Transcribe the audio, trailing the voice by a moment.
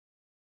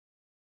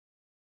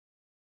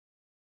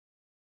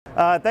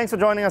Thanks for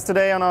joining us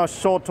today on our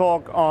short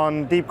talk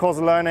on deep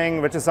causal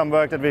learning, which is some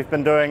work that we've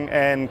been doing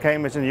in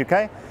Cambridge in the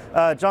UK.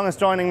 Zhang is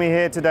joining me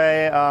here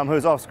today,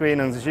 who's off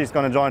screen, and she's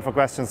going to join for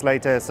questions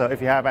later, so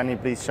if you have any,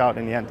 please shout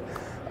in the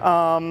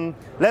end.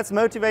 Let's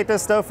motivate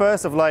this though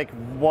first of like,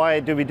 why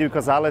do we do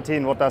causality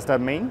and what does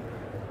that mean?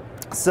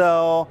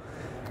 So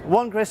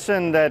one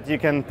question that you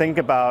can think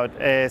about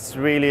is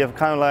really of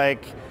kind of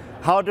like,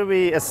 how do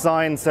we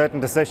assign certain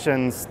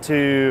decisions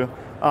to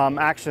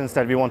actions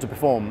that we want to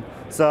perform?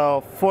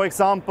 So for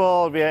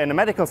example, we are in a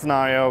medical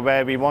scenario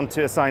where we want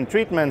to assign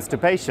treatments to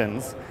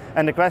patients,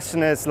 and the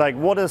question is like,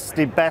 what is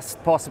the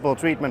best possible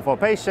treatment for a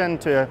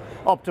patient to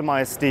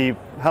optimize the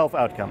health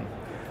outcome?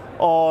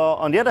 Or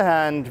on the other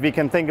hand, we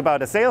can think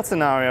about a sales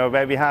scenario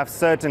where we have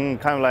certain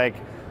kind of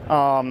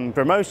like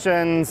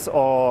promotions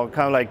or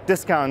kind of like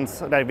discounts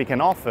that we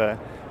can offer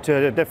to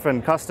the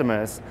different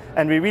customers,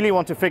 and we really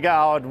want to figure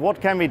out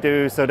what can we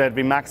do so that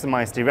we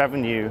maximize the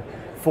revenue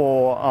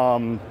for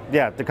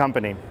the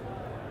company.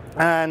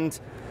 And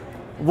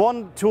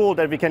one tool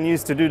that we can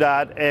use to do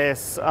that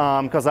is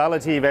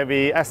causality, where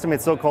we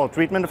estimate so-called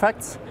treatment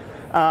effects,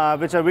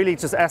 which are really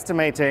just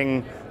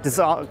estimating this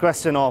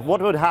question of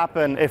what would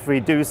happen if we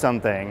do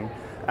something.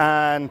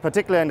 And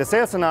particularly in the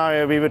sales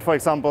scenario, we would, for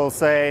example,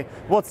 say,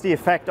 what's the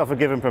effect of a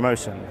given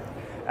promotion?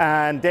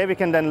 And there we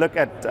can then look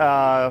at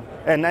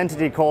an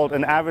entity called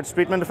an average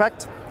treatment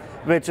effect,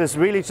 which is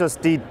really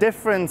just the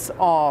difference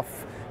of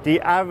the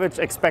average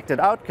expected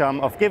outcome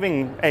of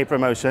giving a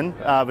promotion,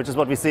 which is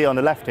what we see on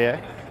the left here,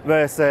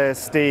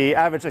 versus the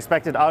average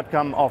expected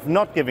outcome of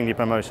not giving the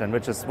promotion,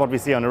 which is what we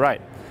see on the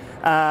right.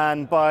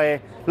 And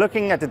by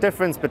looking at the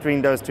difference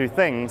between those two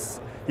things,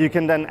 you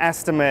can then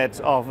estimate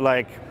of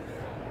like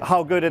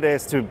how good it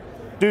is to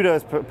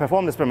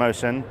perform this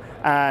promotion,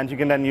 and you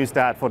can then use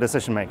that for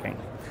decision making.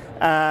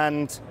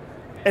 And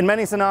in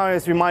many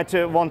scenarios, we might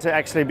want to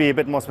actually be a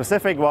bit more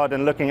specific. Rather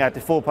than looking at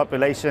the full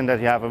population that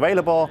you have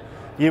available,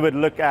 you would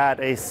look at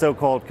a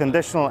so-called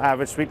conditional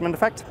average treatment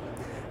effect.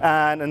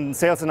 And in the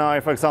sales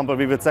scenario, for example,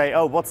 we would say,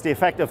 oh, what's the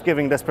effect of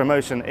giving this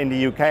promotion in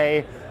the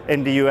UK,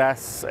 in the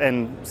US,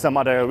 in some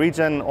other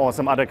region, or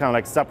some other kind of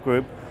like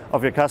subgroup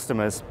of your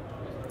customers?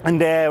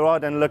 And there,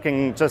 rather than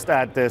looking just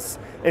at this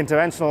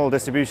interventional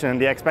distribution and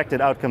the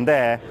expected outcome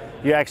there,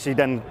 you actually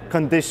then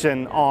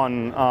condition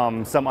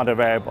on some other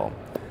variable.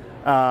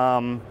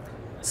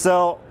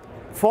 So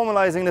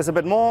formalizing this a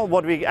bit more,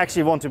 what we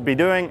actually want to be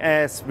doing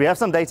is we have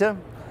some data,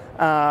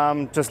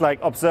 just like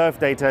observed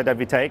data that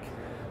we take,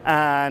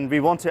 and we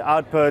want to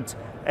output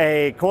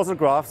a causal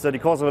graph, so the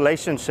causal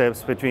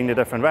relationships between the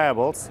different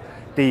variables,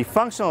 the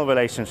functional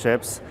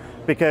relationships,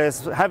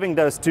 because having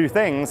those two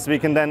things, we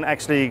can then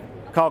actually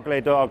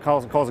calculate our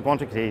causal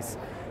quantities,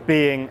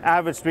 being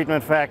average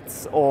treatment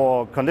effects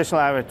or conditional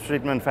average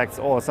treatment effects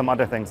or some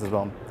other things as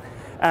well.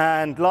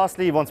 And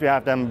lastly, once we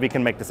have them, we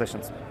can make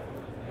decisions.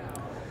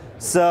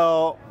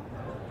 So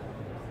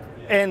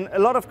in a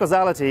lot of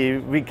causality,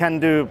 we can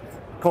do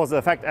causal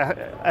effect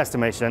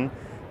estimation,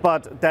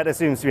 but that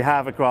assumes we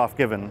have a graph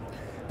given.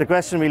 The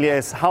question really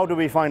is, how do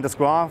we find this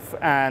graph,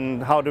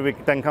 and how do we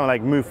then kind of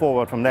like move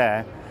forward from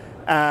there?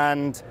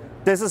 And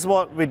this is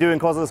what we do in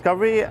causal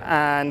discovery,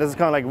 and this is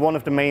kind of like one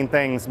of the main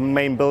things,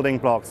 main building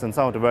blocks in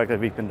some of the work that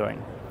we've been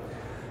doing.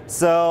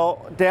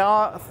 So there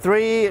are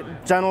three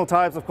general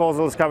types of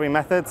causal discovery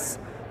methods.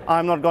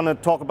 I'm not going to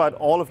talk about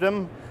all of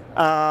them,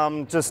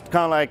 just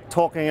kind of like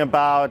talking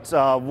about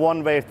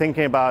one way of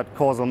thinking about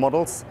causal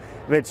models,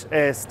 which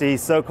is the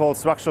so-called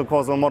structural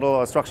causal model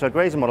or structural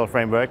equation model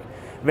framework,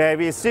 where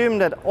we assume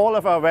that all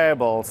of our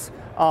variables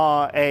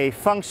are a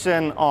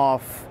function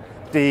of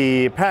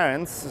the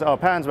parents, or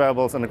parents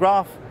variables in the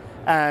graph,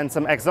 and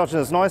some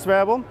exogenous noise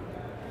variable.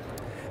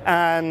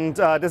 And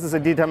this is a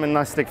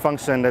deterministic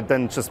function that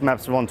then just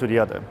maps one to the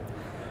other.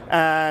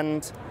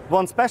 And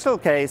one special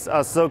case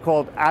are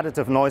so-called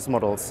additive noise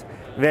models,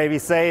 where we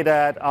say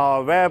that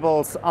our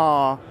variables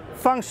are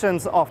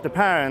functions of the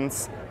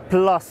parents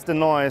plus the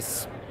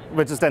noise,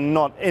 which is then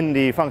not in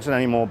the function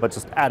anymore, but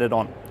just added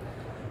on.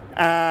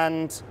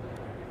 And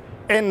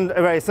in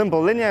a very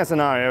simple linear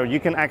scenario,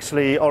 you can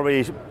actually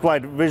already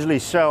quite visually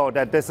show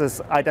that this is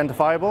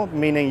identifiable,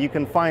 meaning you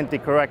can find the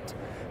correct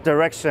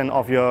direction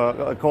of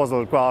your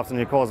causal graphs and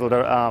your causal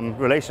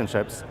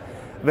relationships.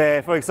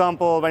 Where, for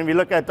example, when we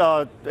look at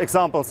our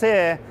examples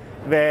here,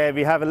 where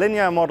we have a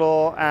linear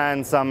model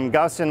and some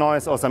Gaussian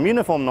noise or some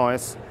uniform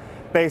noise,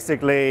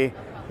 basically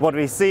what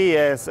we see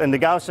is, in the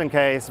Gaussian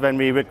case, when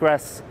we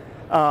regress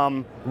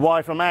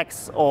y from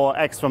x or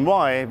x from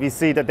y, we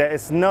see that there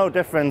is no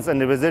difference in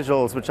the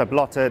residuals, which are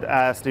plotted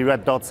as the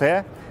red dots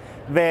here.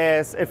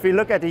 Whereas if we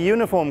look at the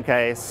uniform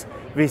case,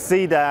 we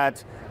see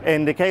that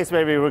in the case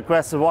where we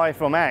regress y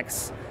from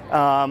x,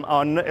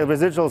 our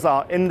residuals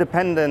are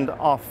independent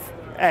of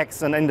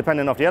x and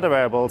independent of the other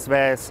variables,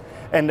 whereas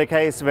in the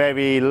case where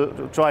we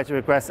try to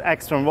regress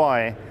x from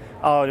y,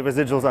 our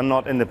residuals are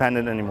not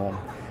independent anymore.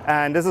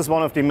 And this is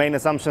one of the main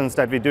assumptions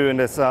that we do in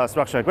this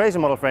structural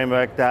equation model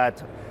framework,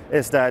 that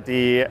is that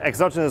the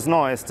exogenous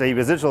noise, the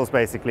residuals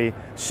basically,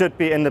 should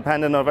be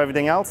independent of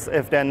everything else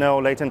if there are no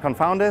latent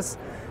confounders.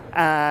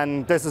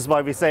 And this is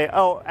why we say,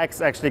 oh,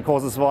 X actually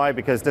causes Y,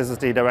 because this is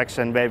the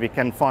direction where we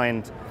can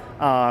find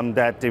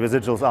that the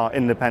residuals are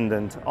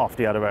independent of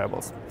the other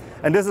variables.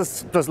 And this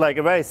is just like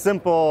a very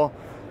simple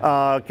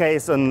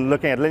case on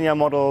looking at linear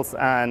models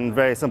and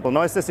very simple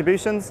noise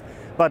distributions.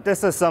 But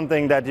this is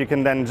something that you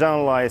can then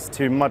generalize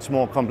to much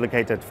more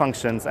complicated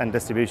functions and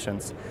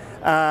distributions.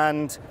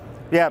 And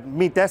yeah,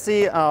 meet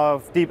DESI,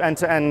 our deep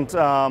end-to-end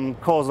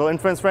causal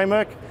inference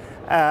framework,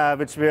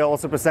 which we are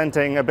also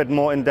presenting a bit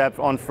more in depth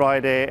on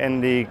Friday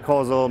in the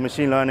Causal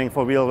Machine Learning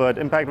for Real-World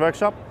Impact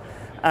workshop.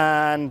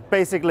 And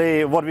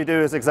basically what we do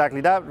is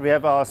exactly that. We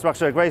have our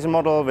structural equation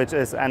model, which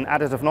is an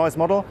additive noise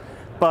model,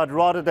 but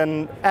rather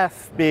than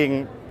f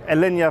being a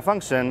linear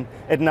function,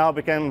 it now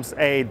becomes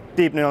a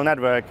deep neural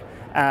network,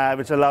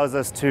 which allows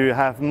us to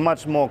have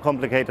much more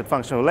complicated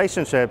functional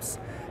relationships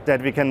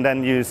that we can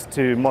then use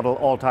to model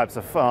all types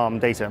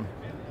of data.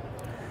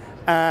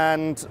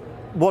 And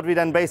what we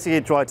then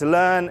basically try to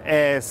learn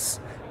is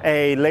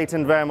a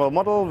latent variable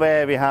model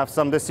where we have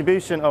some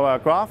distribution of our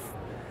graph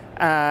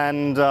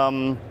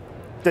and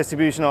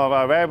distribution of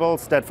our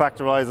variables that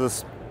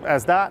factorizes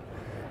as that.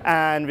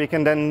 And we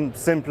can then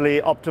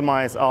simply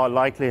optimize our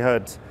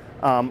likelihood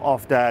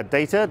of the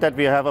data that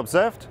we have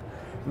observed,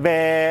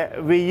 where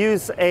we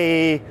use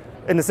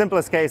in the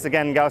simplest case,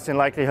 again, Gaussian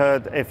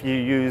likelihood if you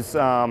use a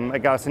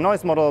Gaussian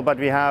noise model, but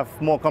we have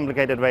more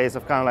complicated ways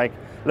of kind of like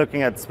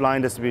looking at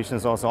spline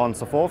distributions or so on and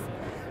so forth.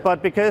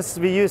 But because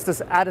we use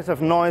this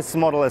additive noise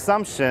model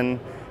assumption,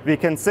 we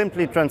can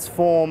simply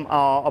transform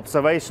our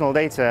observational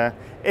data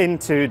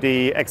into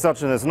the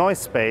exogenous noise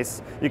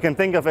space. You can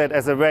think of it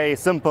as a very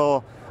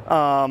simple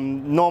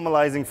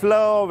normalizing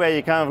flow where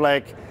you kind of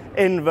like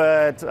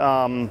invert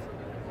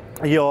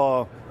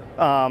your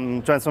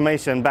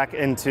transformation back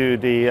into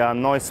the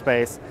noise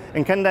space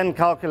and can then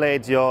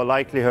calculate your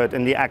likelihood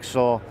in the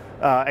actual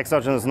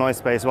exogenous noise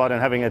space rather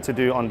than having it to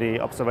do on the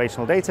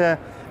observational data.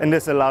 And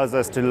this allows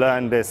us to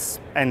learn this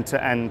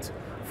end-to-end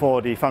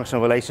for the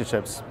functional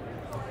relationships.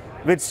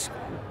 Which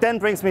then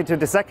brings me to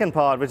the second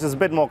part, which is a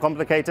bit more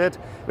complicated,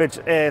 which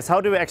is how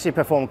do we actually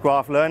perform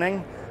graph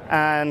learning?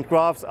 And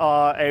graphs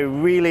are a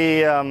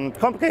really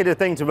complicated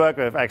thing to work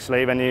with,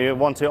 actually, when you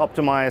want to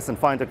optimize and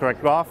find the correct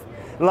graph.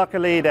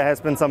 Luckily, there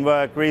has been some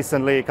work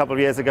recently, a couple of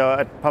years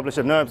ago, published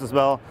at NeurIPS as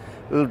well,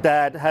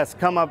 that has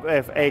come up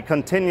with a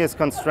continuous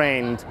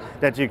constraint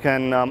that you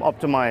can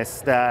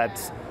optimize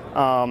that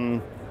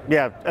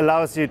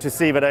allows you to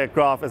see whether a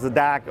graph is a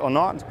DAG or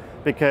not,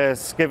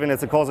 because given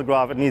it's a causal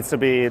graph, it needs to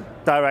be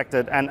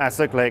directed and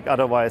acyclic,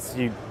 otherwise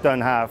you don't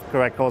have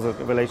correct causal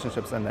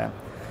relationships in there.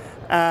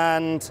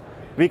 And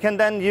we can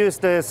then use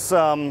this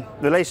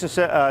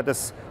relationship,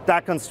 this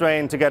DAG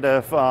constraint to get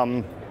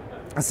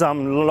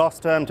some loss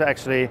term to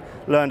actually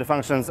learn the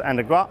functions and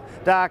the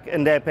DAG.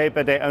 In their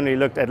paper, they only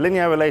looked at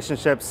linear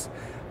relationships,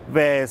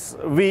 whereas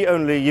we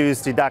only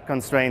use the DAG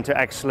constraint to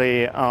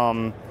actually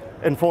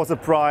enforce a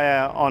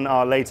prior on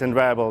our latent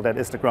variable that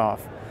is the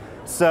graph.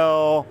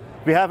 So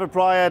we have a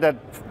prior that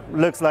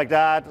looks like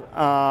that,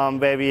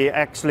 where we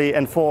actually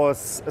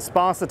enforce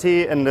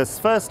sparsity in this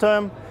first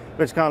term,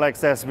 which kind of like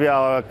says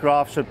our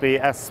graph should be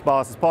as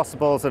sparse as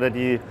possible so that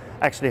you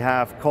actually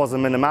have causal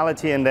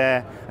minimality in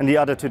there. And the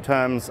other two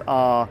terms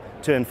are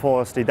to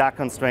enforce the DAG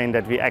constraint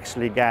that we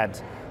actually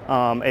get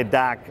a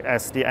DAG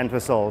as the end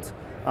result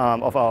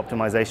of our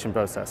optimization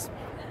process.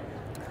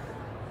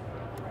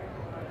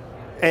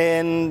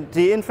 In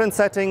the inference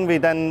setting, we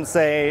then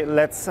say,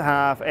 let's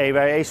have a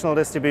variational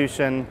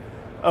distribution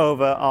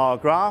over our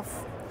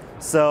graph.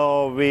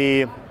 So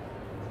we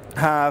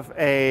have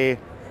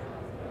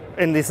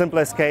in the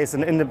simplest case,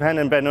 an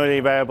independent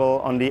Bernoulli variable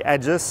on the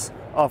edges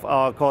of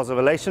our causal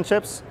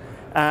relationships.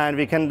 And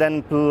we can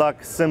then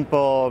plug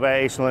simple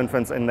variational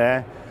inference in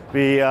there.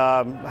 We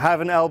have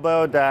an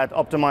elbow that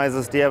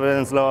optimizes the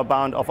evidence lower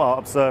bound of our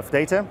observed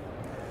data.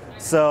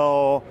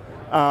 So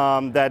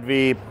that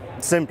we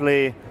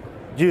simply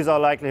use our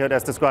likelihood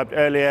as described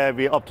earlier.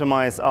 We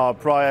optimize our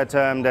prior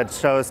term that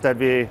shows that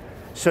we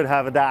should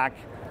have a DAG.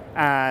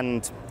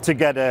 And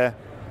together,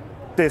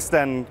 this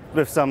then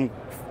with some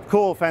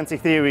cool fancy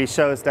theory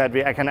shows that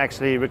we can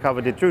actually recover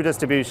the true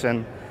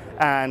distribution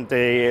and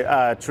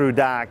the true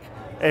DAG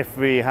if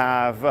we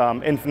have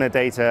infinite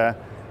data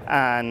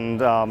and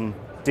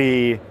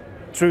the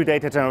true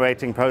data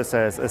generating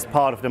process is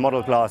part of the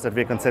model class that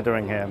we're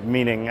considering here,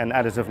 meaning an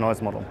additive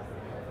noise model.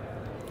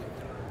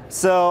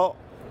 So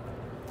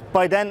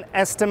by then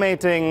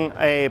estimating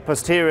a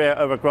posterior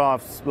over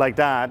graphs like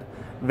that,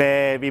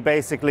 where we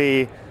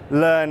basically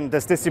learn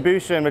this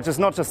distribution, which is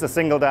not just a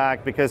single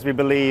DAG, because we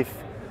believe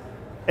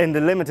in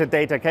the limited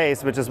data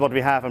case, which is what we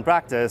have in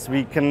practice,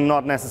 we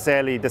cannot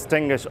necessarily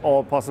distinguish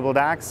all possible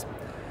DAGs.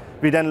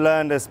 We then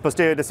learn this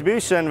posterior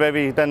distribution where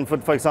we then,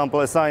 for example,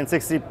 assign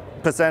 60%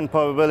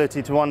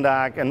 probability to one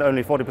DAG and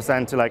only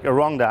 40% to like a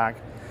wrong DAG.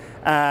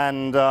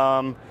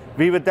 And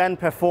we would then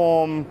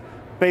perform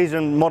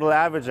Bayesian model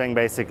averaging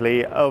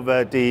basically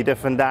over the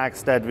different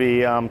DAGs that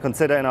we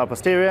consider in our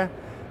posterior,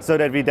 so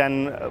that we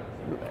then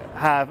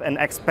have an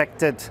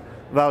expected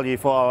value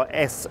for our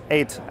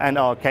S8 and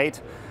our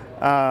Kate.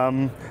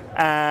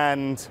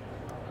 And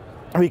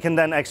we can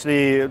then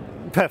actually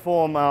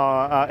perform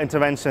our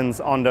interventions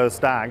on those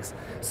stags.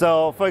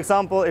 So for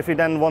example, if we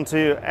then want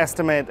to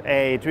estimate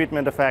a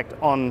treatment effect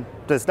on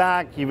the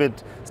stag, you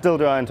would still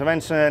do our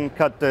intervention,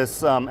 cut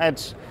this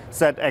edge,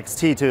 set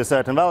xt to a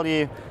certain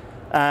value,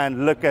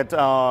 and look at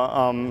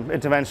our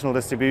interventional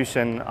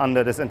distribution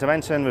under this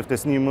intervention with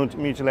this new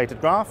mutilated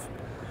graph.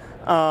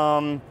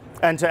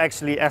 And to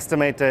actually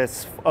estimate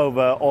this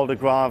over all the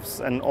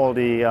graphs and all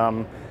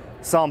the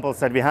samples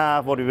that we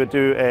have, what we would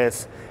do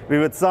is we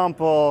would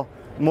sample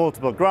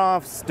multiple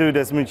graphs, do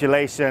this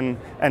mutilation,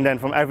 and then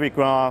from every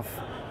graph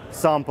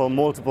sample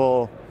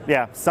multiple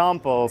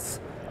samples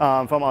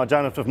from our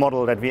generative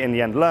model that we in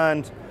the end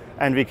learned,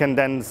 and we can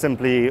then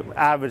simply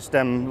average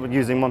them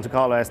using Monte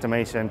Carlo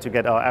estimation to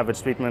get our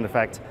average treatment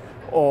effect,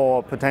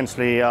 or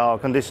potentially our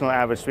conditional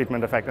average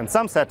treatment effect in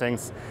some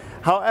settings.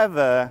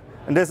 However,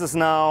 and this is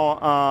now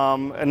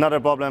another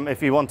problem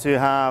if you want to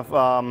have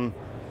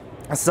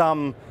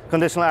some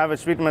conditional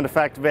average treatment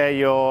effect where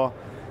your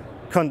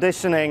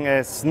conditioning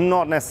is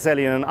not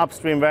necessarily an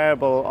upstream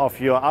variable of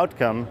your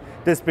outcome.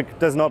 This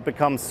does not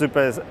become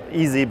super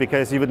easy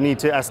because you would need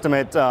to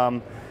estimate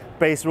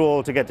base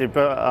rule to get the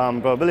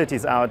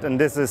probabilities out, and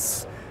this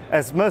is,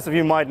 as most of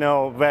you might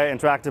know, very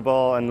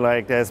intractable, and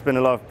like there's been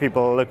a lot of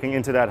people looking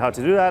into that, how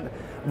to do that.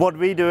 What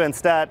we do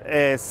instead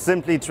is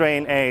simply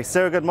train a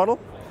surrogate model.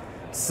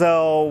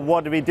 So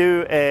what we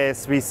do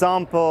is we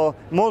sample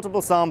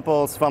multiple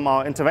samples from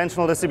our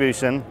interventional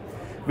distribution.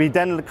 We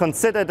then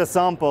consider the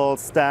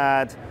samples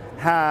that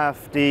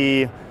have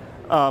the,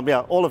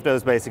 all of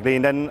those basically,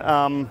 and then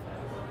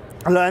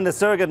learn the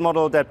surrogate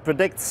model that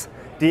predicts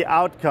the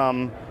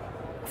outcome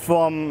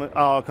from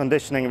our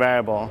conditioning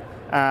variable.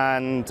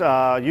 And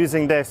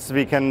using this,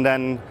 we can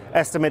then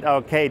estimate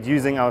our Kate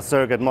using our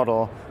surrogate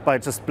model by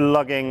just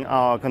plugging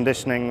our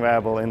conditioning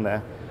variable in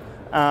there.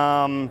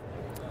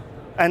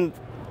 And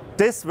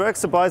this works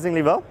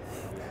surprisingly well.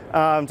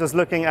 Just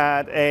looking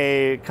at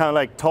a kind of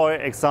like toy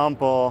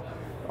example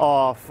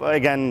of,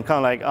 again, kind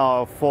of like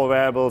our 4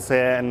 variables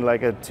here in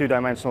like a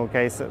 2-dimensional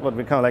case, what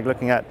we're kind of like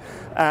looking at.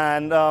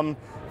 And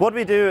what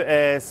we do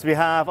is we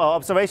have our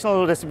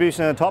observational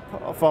distribution at the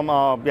top from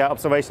our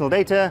observational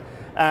data,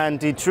 and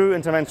the true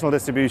interventional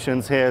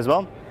distributions here as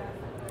well.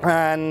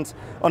 And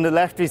on the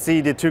left we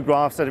see the 2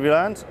 graphs that we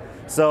learned.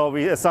 So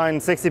we assign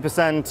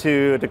 60%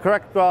 to the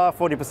correct graph,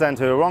 40%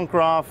 to the wrong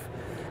graph.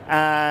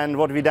 And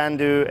what we then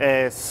do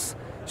is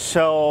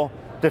show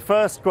the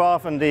first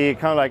graph and the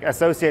kind of like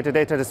associated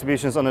data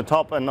distributions on the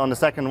top, and on the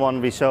second one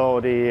we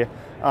show the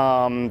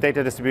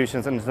data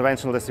distributions and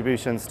interventional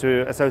distributions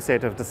to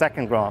associate with the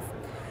second graph.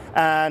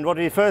 And what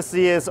we first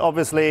see is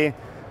obviously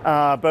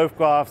both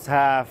graphs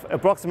have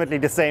approximately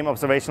the same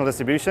observational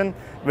distribution,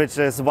 which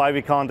is why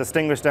we can't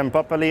distinguish them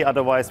properly,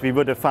 otherwise we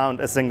would have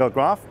found a single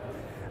graph.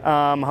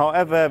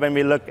 However, when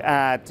we look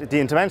at the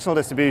interventional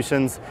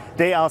distributions,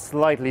 they are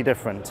slightly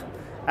different.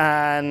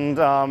 And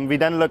we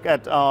then look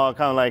at our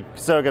kind of like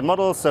surrogate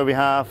models. So we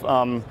have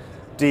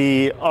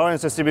the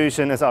orange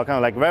distribution is our kind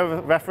of like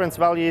reference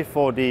value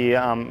for the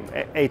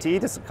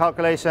ATE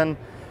calculation,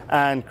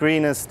 and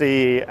green is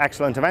the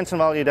actual intervention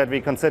value that we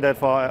considered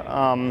for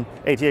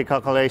ATA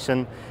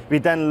calculation. We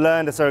then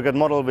learn the surrogate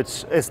model,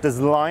 which is this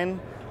line.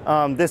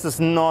 This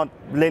is not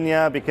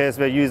linear because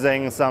we're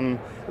using some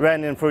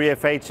random Fourier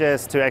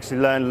features to actually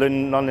learn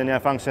nonlinear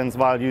functions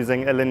while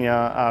using a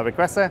linear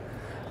regressor.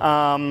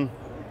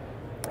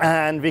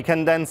 And we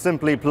can then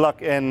simply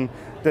plug in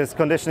this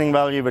conditioning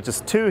value, which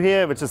is 2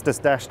 here, which is this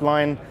dashed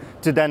line,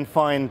 to then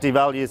find the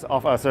values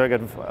of our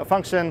surrogate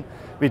function.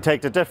 We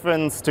take the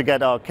difference to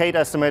get our Kate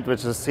estimate,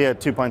 which is here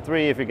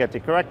 2.3 if we get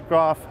the correct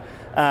graph.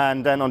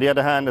 And then on the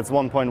other hand, it's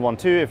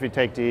 1.12 if we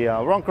take the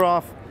wrong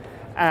graph.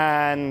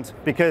 And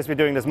because we're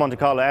doing this Monte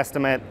Carlo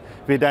estimate,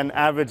 we're then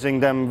averaging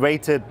them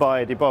weighted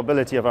by the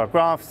probability of our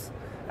graphs,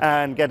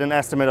 and get an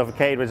estimate of a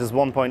Kate, which is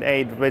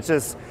 1.8, which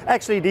is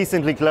actually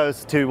decently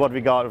close to what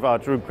we got of our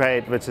true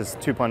Kate, which is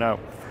 2.0.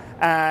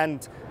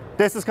 And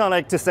this is kind of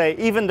like to say,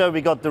 even though we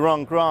got the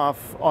wrong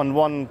graph on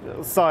one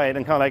side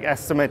and kind of like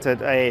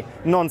estimated a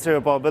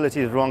non-zero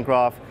probability of the wrong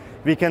graph,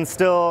 we can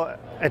still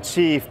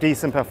achieve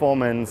decent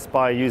performance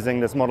by using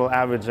this model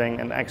averaging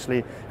and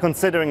actually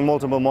considering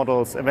multiple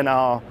models when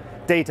our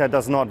data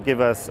does not give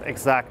us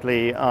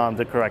exactly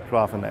the correct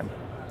graph in them.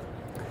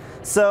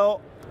 So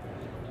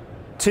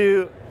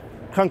to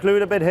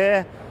conclude a bit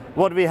here,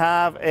 what we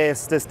have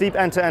is this deep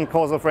end-to-end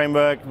causal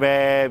framework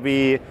where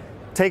we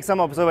take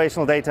some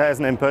observational data as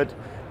an input.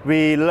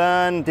 We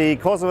learn the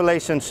causal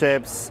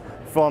relationships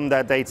from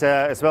that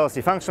data, as well as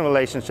the functional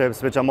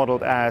relationships, which are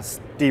modeled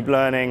as deep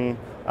learning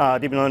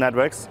neural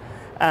networks.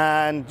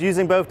 And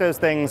using both those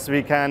things,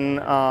 we can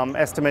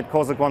estimate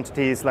causal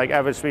quantities like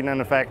average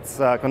treatment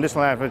effects,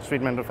 conditional average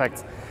treatment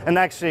effects, and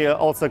actually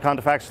also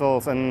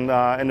counterfactuals and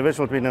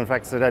individual treatment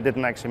effects that I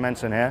didn't actually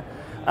mention here.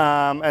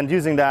 And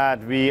using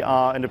that, we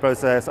are in the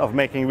process of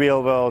making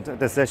real-world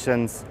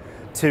decisions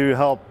to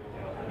help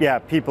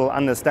people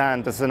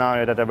understand the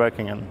scenario that they're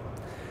working in.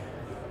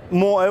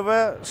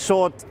 Moreover,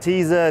 short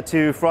teaser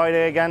to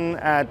Friday again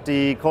at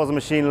the Causal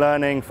Machine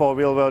Learning for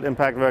Real-World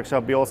Impact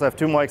workshop. We also have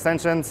 2 more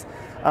extensions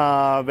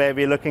where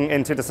we're looking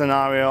into the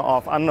scenario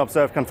of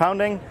unobserved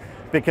confounding,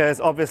 because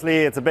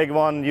obviously it's a big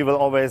one. You will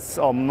always,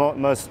 or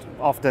most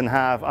often,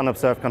 have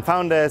unobserved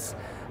confounders,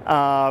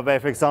 where,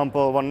 for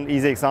example, one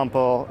easy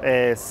example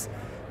is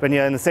when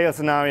you're in a sales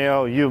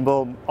scenario, you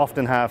will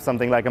often have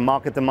something like a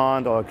market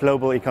demand or a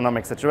global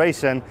economic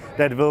situation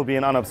that will be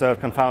an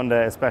unobserved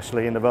confounder,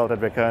 especially in the world that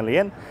we're currently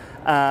in.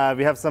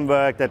 We have some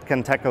work that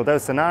can tackle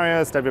those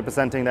scenarios that we're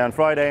presenting there on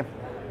Friday.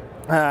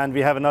 And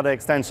we have another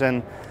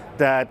extension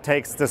that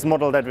takes this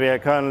model that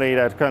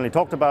currently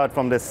talked about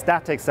from this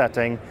static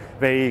setting,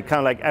 where you kind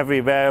of like every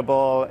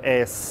variable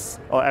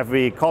is, or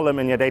every column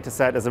in your data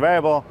set is a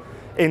variable,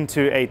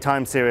 into a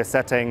time series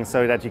setting,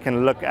 so that you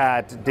can look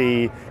at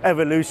the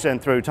evolution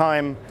through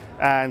time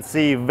and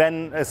see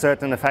when a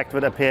certain effect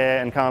would appear,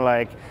 and kind of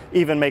like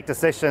even make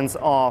decisions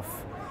of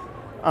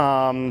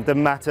the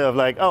matter of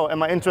like, oh,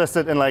 am I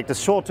interested in like the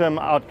short-term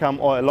outcome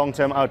or a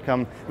long-term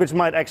outcome, which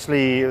might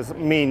actually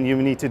mean you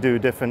need to do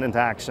different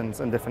interactions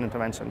and different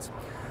interventions.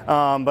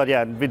 But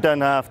yeah, we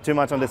don't have too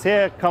much on this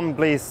here. Come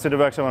please to the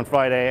workshop on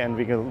Friday, and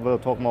we'll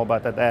talk more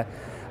about that there.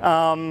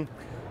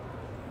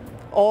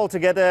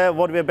 Altogether,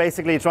 what we're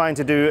basically trying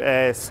to do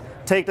is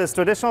take this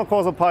traditional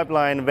causal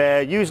pipeline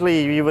where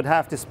usually you would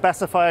have to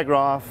specify a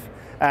graph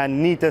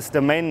and need this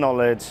domain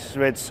knowledge,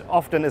 which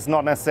often is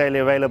not necessarily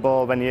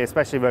available when you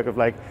especially work with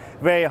like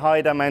very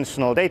high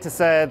dimensional data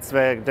sets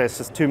where there's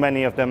just too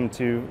many of them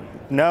to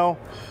know,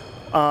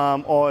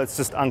 or it's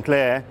just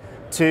unclear,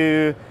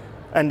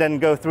 and then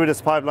go through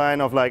this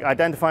pipeline of like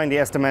identifying the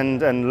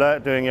estimate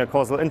and doing your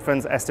causal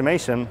inference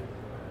estimation,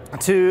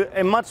 to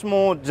a much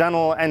more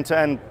general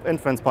end-to-end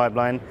inference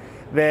pipeline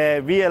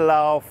where we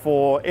allow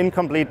for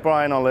incomplete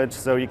prior knowledge.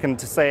 So you can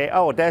say,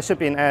 oh, there should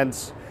be an edge,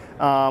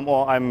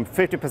 or I'm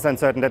 50%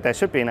 certain that there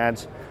should be an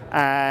edge,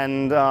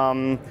 and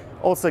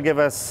also give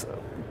us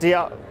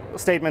the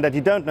statement that you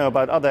don't know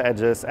about other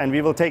edges. And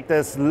we will take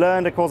this,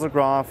 learn the causal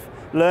graph,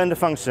 learn the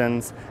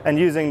functions, and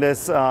using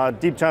this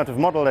deep generative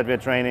model that we're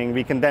training,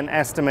 we can then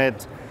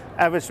estimate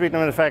average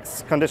treatment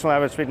effects, conditional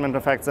average treatment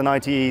effects, and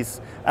ITEs,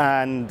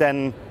 and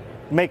then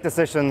make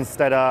decisions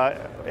that are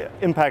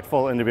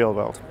impactful in the real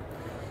world.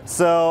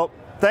 So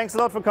thanks a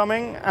lot for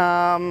coming.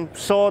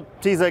 Short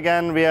teaser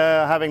again, we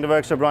are having the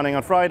workshop running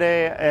on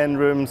Friday in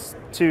rooms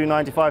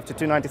 295 to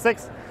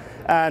 296.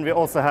 And we're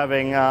also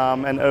having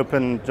an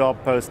open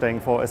job posting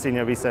for a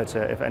senior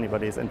researcher if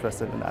anybody is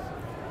interested in that.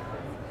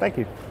 Thank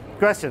you.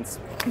 Questions?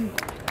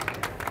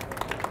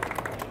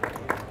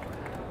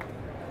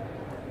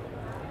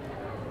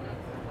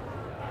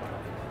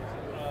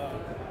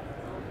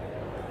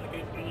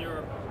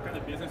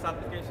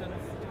 Applications,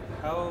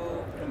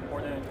 how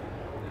important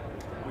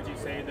would you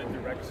say the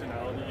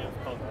directionality of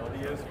causality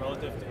is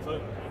relative to,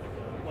 so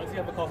once you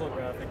have a causal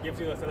graph, it gives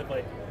you a set of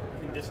like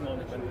conditional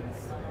independence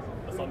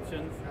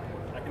assumptions.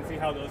 I can see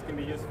how those can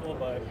be useful,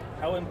 but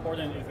how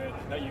important is it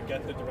that you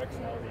get the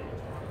directionality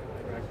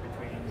correct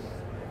between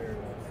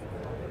variables?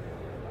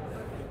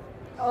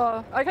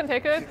 I can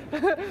take it.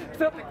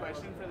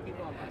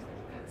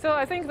 So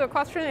I think the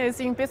question is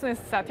in business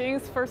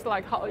settings, first,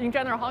 like in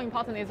general, how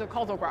important is a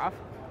causal graph?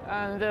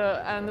 And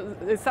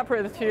it's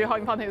separate to how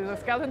important is the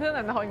skeleton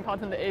and how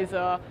important is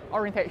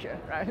orientation,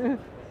 right?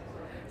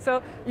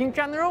 So in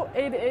general,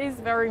 it is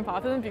very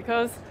important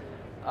because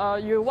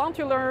you want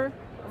to learn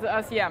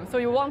the SEM. So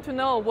you want to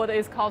know what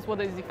is cause,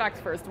 what is effect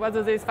first,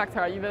 whether these factors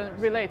are even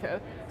related.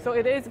 So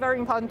it is very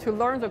important to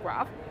learn the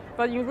graph.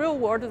 But in real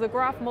world, the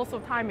graph most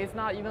of the time is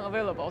not even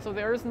available. So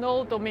there is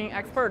no domain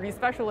expert,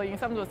 especially in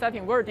some of the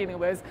settings we're dealing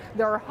with.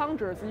 There are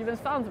hundreds, even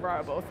thousands of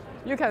variables.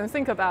 You can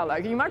think about,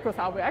 like in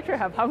Microsoft, we actually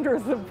have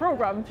hundreds of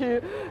programs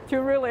to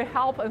really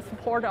help and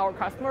support our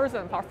customers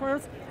and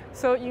partners.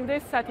 So in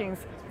these settings,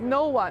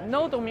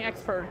 no domain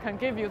expert can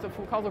give you the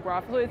full causal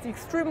graph. So it's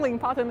extremely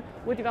important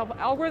we develop an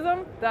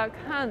algorithm that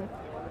can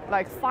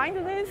like find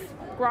this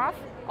graph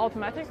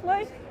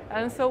automatically.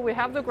 And so we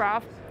have the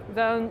graph,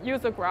 then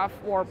use the graph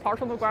or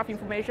part of the graph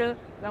information,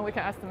 then we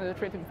can estimate the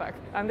treatment effect.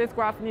 And this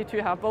graph needs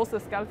to have both the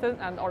skeleton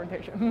and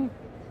orientation.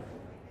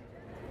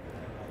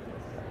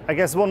 I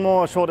guess one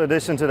more short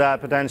addition to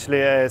that potentially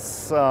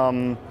is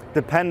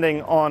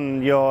depending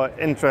on your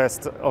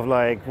interest of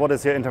like what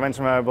is your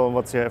intervention variable,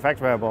 what's your effect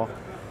variable.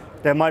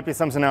 There might be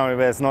some scenario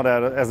where it's not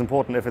as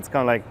important if it's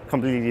kind of like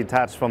completely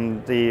detached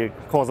from the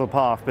causal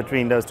path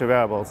between those two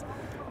variables.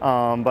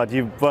 But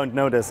you won't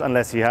notice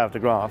unless you have the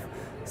graph.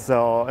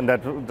 So in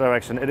that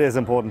direction, it is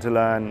important to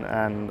learn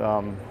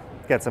and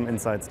get some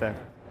insights there.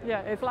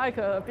 Yeah, it's like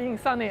being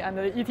sunny and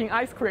eating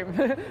ice cream.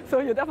 So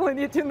you definitely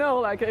need to know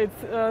like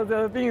it's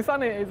the being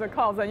sunny is a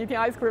cause and eating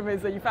ice cream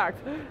is the effect.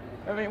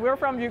 I mean, we're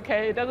from UK.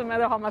 It doesn't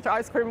matter how much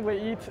ice cream we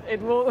eat.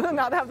 It will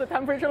not have the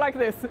temperature like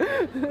this.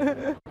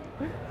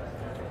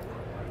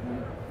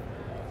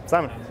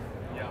 Simon.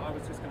 Yeah, I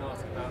was just going to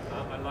ask about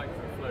that. I like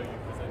the flow you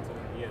presented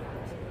at the end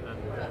and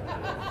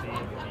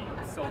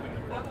the solving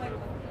the problem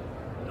of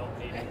not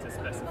needing to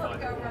specify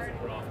the causal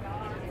graph,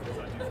 because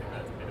I do think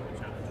that's a bit of a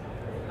challenge.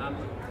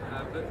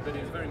 But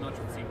it's very much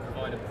obviously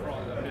provide a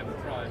bit of a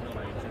prior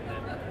knowledge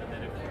and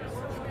then it goes.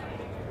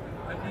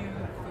 Have you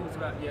thought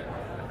about yet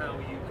how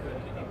you can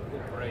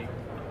incorporate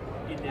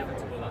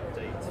inevitable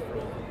updates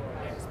from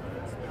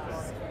experts?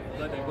 Because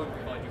although they won't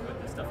provide you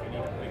with the stuff you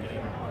need at the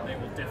beginning, they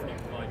will definitely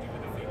provide you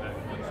with the feedback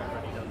once you've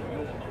already done your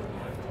homework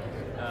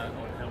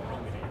on how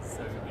wrong it is.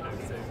 So,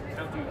 so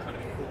how do you kind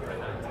of incorporate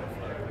that into the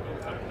flow or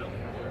kind of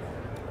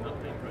an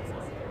update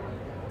process?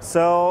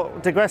 So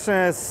the question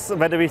is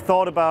whether we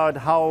thought about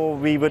how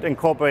we would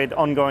incorporate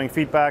ongoing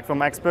feedback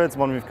from experts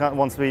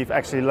once we've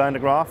actually learned a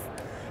graph.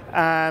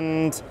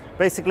 And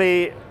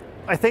basically,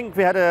 I think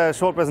we had a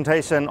short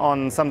presentation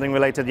on something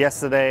related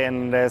yesterday,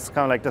 and there's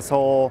kind of like this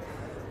whole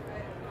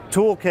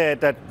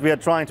toolkit that we are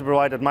trying to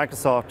provide at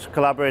Microsoft,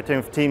 collaborating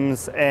with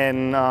teams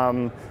in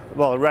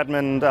well,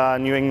 Redmond,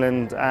 New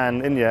England,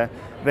 and India,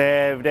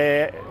 where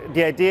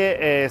the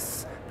idea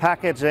is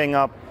packaging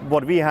up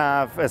what we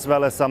have as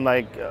well as some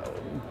like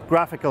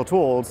graphical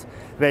tools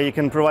where you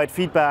can provide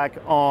feedback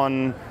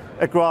on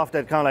a graph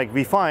that kind of like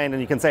we find,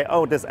 and you can say,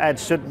 oh, this edge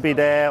should be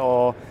there,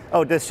 or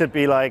oh, this should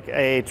be like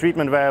a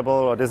treatment variable,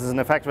 or this is an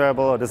effect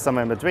variable, or this is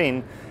somewhere in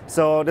between.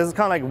 So this is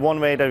kind of like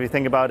one way that we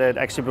think about it,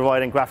 actually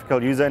providing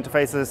graphical user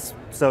interfaces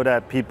so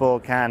that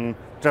people can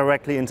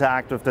directly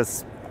interact with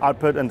this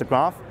output in the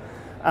graph.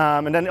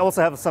 And then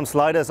also have some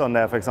sliders on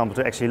there, for example,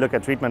 to actually look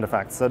at treatment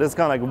effects. So this is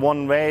kind of like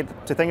one way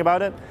to think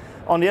about it.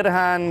 On the other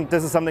hand,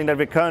 this is something that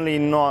we're currently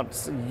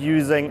not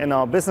using in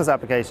our business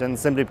applications,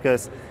 simply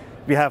because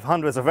we have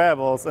hundreds of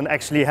variables, and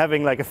actually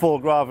having like a full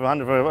graph of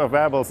hundreds of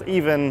variables,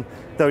 even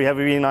though you have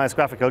a really nice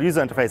graphical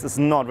user interface, is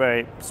not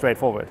very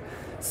straightforward.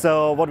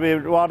 So what we're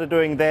rather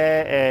doing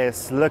there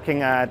is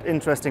looking at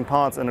interesting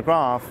parts in the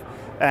graph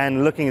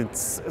and looking at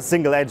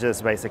single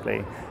edges,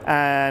 basically.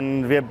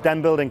 And we're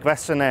then building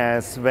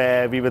questionnaires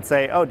where we would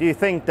say, oh, do you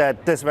think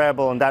that this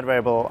variable and that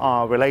variable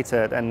are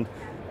related, and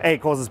A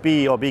causes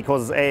B or B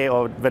causes A,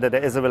 or whether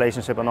there is a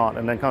relationship or not,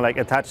 and then kind of like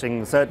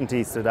attaching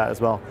certainties to that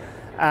as well.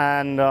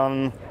 And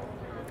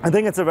I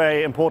think it's a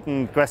very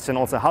important question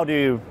also, how do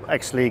you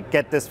actually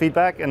get this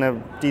feedback in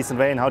a decent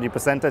way, and how do you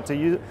present it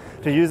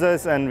to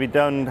users? And we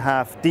don't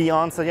have the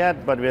answer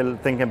yet, but we're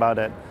thinking about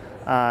it,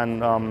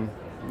 and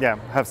yeah,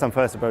 have some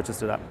first approaches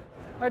to that.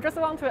 I just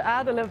want to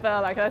add a little bit,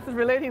 like this is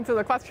relating to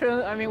the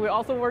question. I mean, we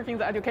also work in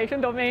the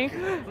education domain,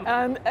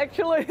 and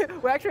actually,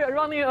 we're actually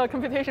running a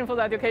computation for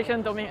the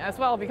education domain as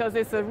well, because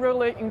it's a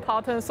really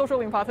important,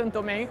 socially important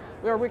domain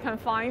where we can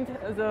find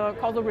the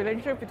causal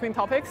relationship between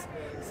topics,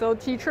 so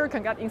teacher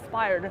can get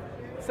inspired.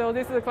 So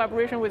this is a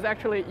collaboration with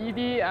actually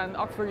ED and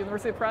Oxford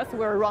University Press.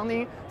 We're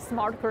running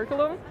smart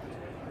curriculum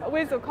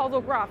with a causal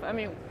graph. I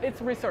mean,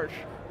 it's research.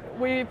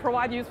 We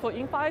provide useful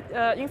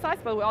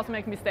insights, but we also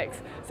make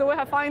mistakes. So we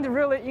have found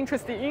really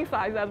interesting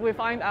insights that we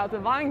find out the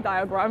Venn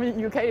diagram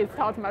in UK is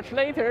taught much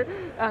later,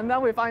 and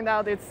then we find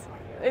out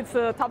it's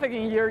a topic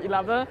in year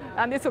 11,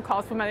 and it's a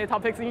cause for many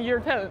topics in year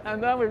 10.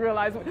 And then we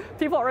realize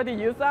people already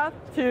use that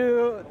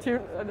to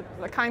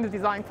kind of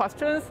design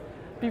questions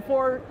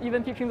before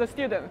even teaching the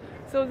student.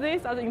 So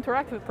this is an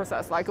interactive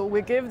process. Like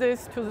we give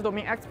this to the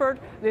domain expert,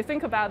 they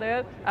think about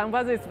it, and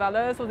whether it's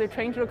valid, so they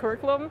change the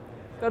curriculum.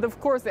 But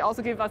of course, they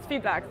also give us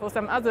feedback for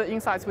some other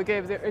insights we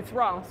gave, it's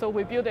wrong. So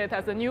we build it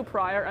as a new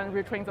prior and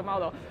retrain the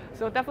model.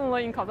 So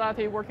definitely in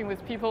causality, working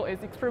with people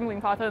is extremely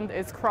important.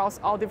 It's across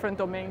all different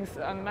domains,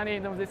 and many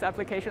of these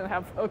applications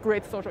have a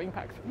great social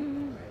impact.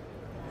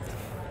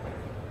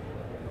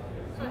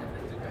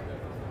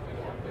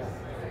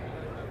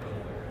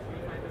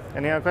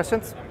 Any other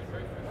questions?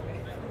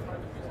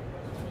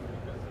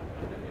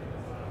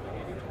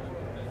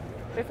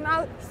 If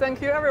not,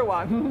 thank you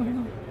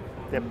everyone.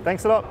 Yep,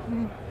 thanks a lot.